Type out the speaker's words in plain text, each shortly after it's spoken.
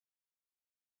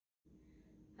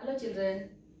Hello children,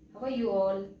 how are you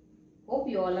all? Hope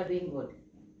you all are doing good.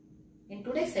 In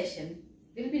today's session,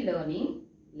 we'll be learning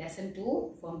Lesson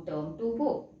 2 from Term 2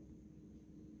 book.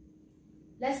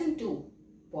 Lesson 2,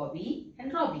 Bobby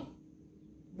and Robby.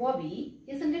 Bobby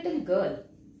is a little girl.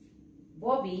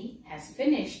 Bobby has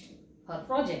finished her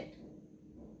project.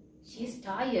 She is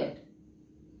tired.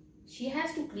 She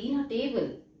has to clean her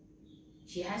table.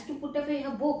 She has to put away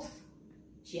her books.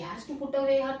 She has to put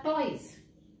away her toys.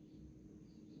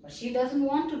 But she doesn't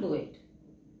want to do it.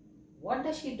 What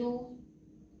does she do?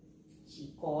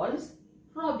 She calls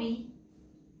Robby.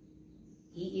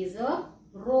 He is a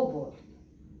robot.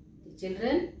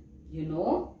 Children, you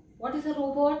know what is a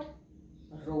robot?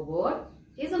 A robot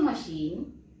is a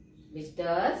machine which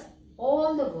does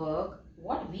all the work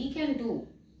what we can do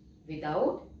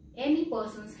without any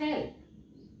person's help.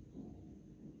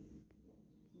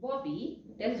 Bobby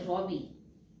tells Robby,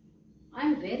 I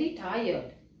am very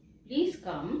tired. Please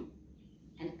come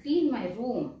and clean my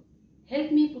room. Help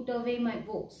me put away my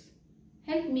books.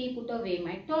 Help me put away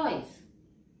my toys.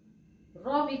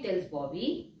 Robby tells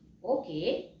Bobby,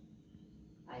 okay,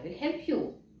 I will help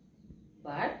you.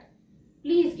 But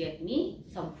please get me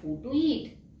some food to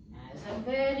eat as I am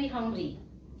very hungry.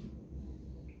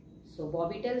 So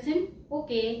Bobby tells him,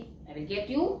 okay, I will get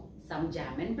you some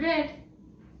jam and bread.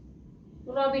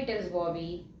 Robby tells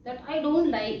Bobby that I don't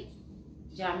like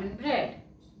jam and bread.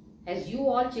 As you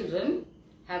all children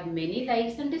have many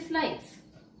likes and dislikes.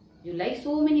 You like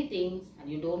so many things and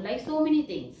you don't like so many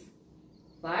things.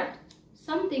 But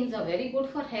some things are very good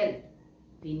for health.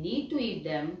 We need to eat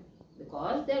them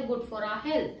because they are good for our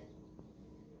health.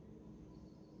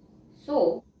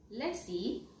 So let's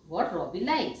see what Robby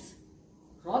likes.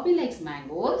 Robby likes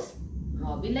mangoes.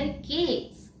 Robby likes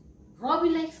cakes. Robby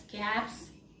likes caps.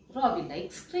 Robby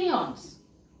likes crayons.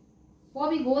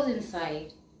 Bobby goes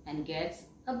inside and gets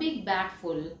a big bag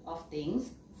full of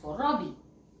things for Robby.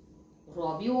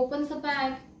 Robby opens the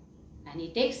bag and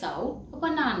he takes out a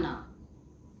banana.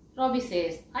 Robby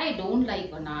says, I don't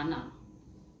like banana.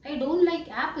 I don't like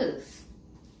apples.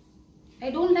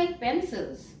 I don't like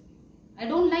pencils. I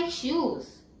don't like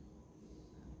shoes.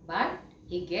 But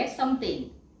he gets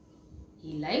something.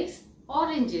 He likes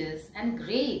oranges and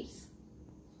grapes.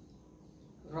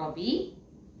 Robby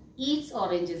eats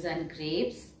oranges and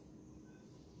grapes.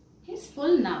 He's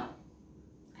full now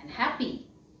and happy.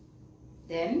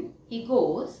 Then he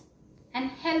goes and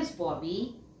helps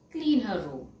Bobby clean her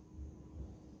room.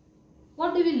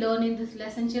 What do we learn in this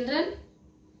lesson, children?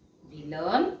 We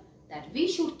learn that we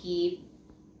should keep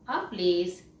our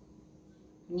place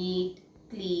neat,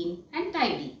 clean and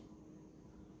tidy.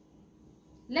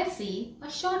 Let's see a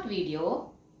short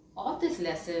video of this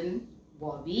lesson,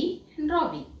 Bobby and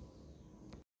Robby.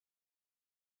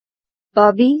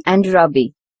 Bobby and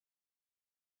Robby.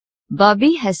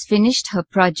 Bobby has finished her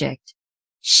project.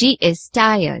 She is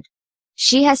tired.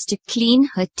 She has to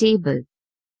clean her table.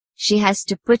 She has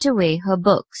to put away her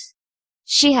books.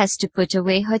 She has to put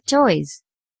away her toys.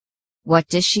 What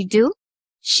does she do?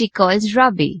 She calls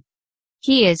Robby.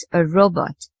 He is a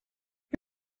robot.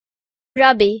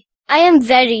 Robby, I am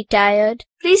very tired.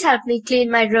 Please help me clean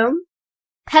my room.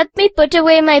 Help me put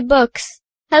away my books.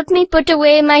 Help me put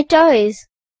away my toys.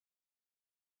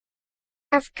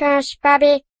 Of course,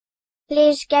 Bobby.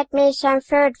 Please get me some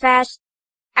food fast.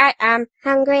 I am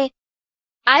hungry.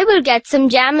 I will get some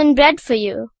jam and bread for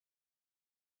you.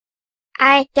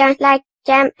 I don't like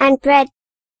jam and bread.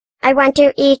 I want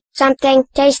to eat something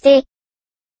tasty.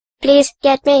 Please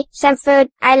get me some food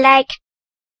I like.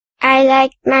 I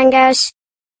like mangoes.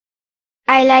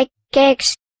 I like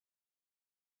cakes.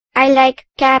 I like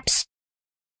caps.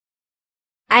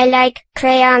 I like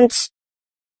crayons.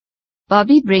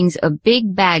 Bobby brings a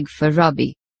big bag for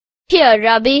Robby. Here,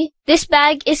 Robby, this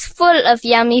bag is full of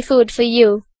yummy food for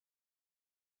you.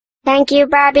 Thank you,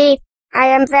 Bobby. I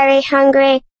am very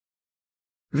hungry.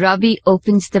 Robby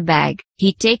opens the bag.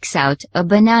 He takes out a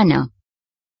banana.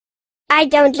 I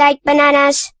don't like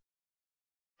bananas.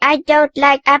 I don't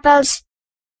like apples.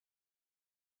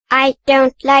 I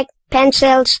don't like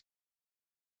pencils.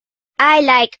 I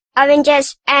like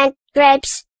oranges and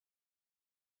grapes.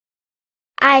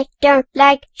 I don't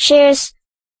like shoes.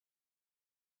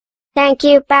 Thank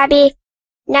you, Bobby.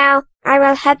 Now I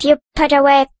will help you put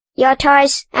away your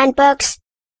toys and books.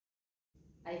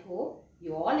 I hope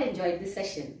you all enjoyed this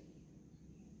session.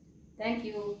 Thank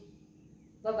you.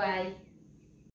 Bye-bye.